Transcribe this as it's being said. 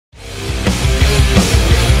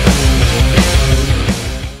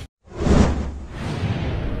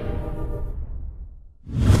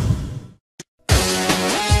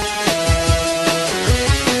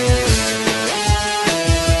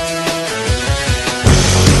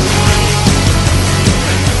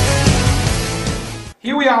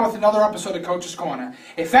another episode of Coach's Corner.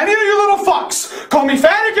 If any of you little fucks call me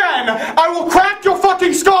fat again, I will crack your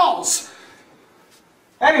fucking skulls!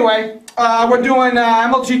 Anyway, we're doing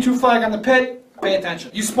MLG 2 flag on the pit. Pay attention.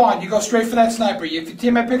 You spawn, you go straight for that sniper. If your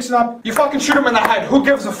teammate picks it up, you fucking shoot him in the head. Who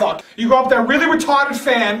gives a fuck? You go up there, really retarded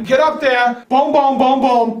fan, get up there, boom, boom, boom,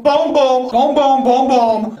 boom, boom, boom, boom, boom, boom,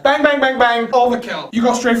 boom, bang, bang, bang, bang, overkill. You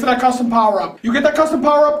go straight for that custom power-up. You get that custom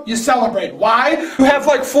power-up, you celebrate. Why? You have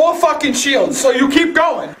like 4 fucking shields, so you keep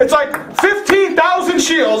going. It's like 15,000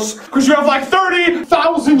 shields, because you have like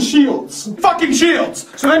 30,000 shields. Fucking shields.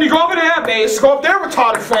 So then you go up in air base, go up there,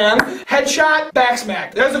 retarded fan, headshot, back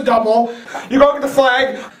smack. There's a double. You go get the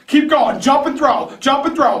flag, keep going, jump and throw, jump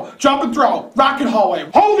and throw, jump and throw, rocket hallway.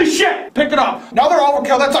 Holy shit! Pick it up. Another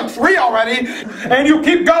overkill, that's like 3 already. And you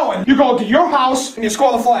keep going. You go to your house and you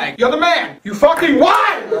score the flag. You're the man. You fucking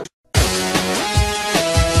won!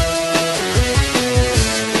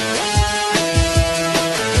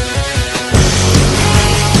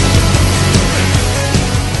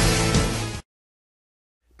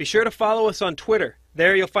 Be sure to follow us on Twitter.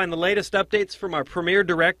 There you'll find the latest updates from our premier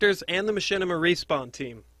directors and the Machinima Respawn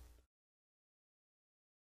team.